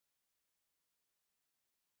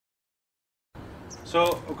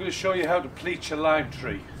So I'm going to show you how to pleach a lime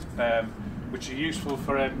tree, which are useful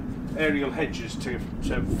for aerial hedges to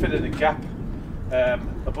fill in a gap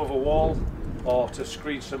above a wall or to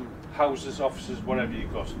screen some houses, offices, whatever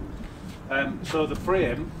you've got. So the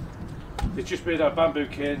frame is just made out of bamboo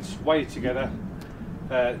canes wired together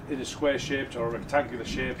in a square shaped or a rectangular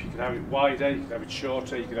shape. You can have it wider, you can have it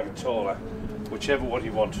shorter, you can have it taller, whichever one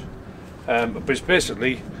you want. But it's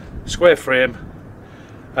basically a square frame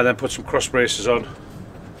and then put some cross braces on,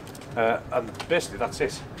 and basically that's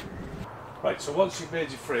it. Right, so once you've made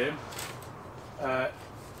your frame,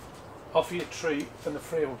 offer your tree and the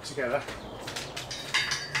frame up together.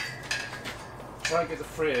 Try and get the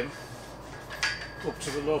frame up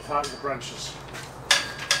to the low part of the branches,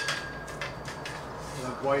 and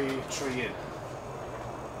then wire your tree in.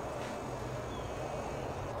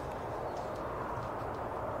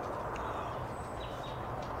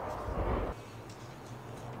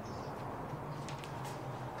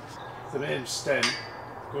 The main stem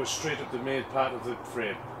goes straight up the main part of the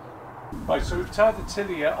frame. Right, so we've tied the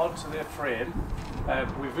tilia onto the frame.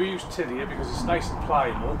 We've used tilia because it's nice and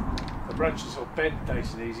pliable, the branches will bend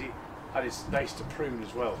nice and easy, and it's nice to prune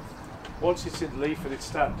as well. Once it's in leaf and it's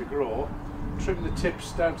starting to grow, trim the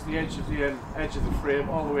tips down to the edge of the frame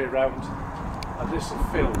all the way around, and this will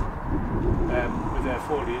fill with their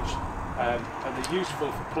foliage, and they're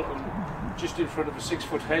useful for putting just in front of a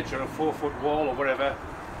 6-foot hedge or a 4-foot wall or whatever,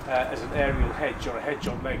 as an aerial hedge or a hedge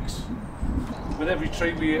on legs. With every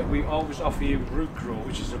tree we always offer you root grow,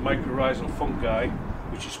 which is a mycorrhizal fungi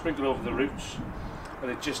which you sprinkle over the roots, and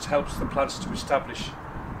it just helps the plants to establish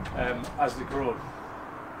as they grow.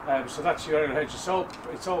 So that's your aerial hedge. It's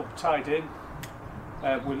all tied in.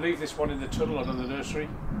 We'll leave this one in the tunnel and in the nursery.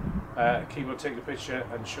 Keep on taking a picture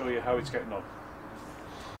and show you how it's getting on.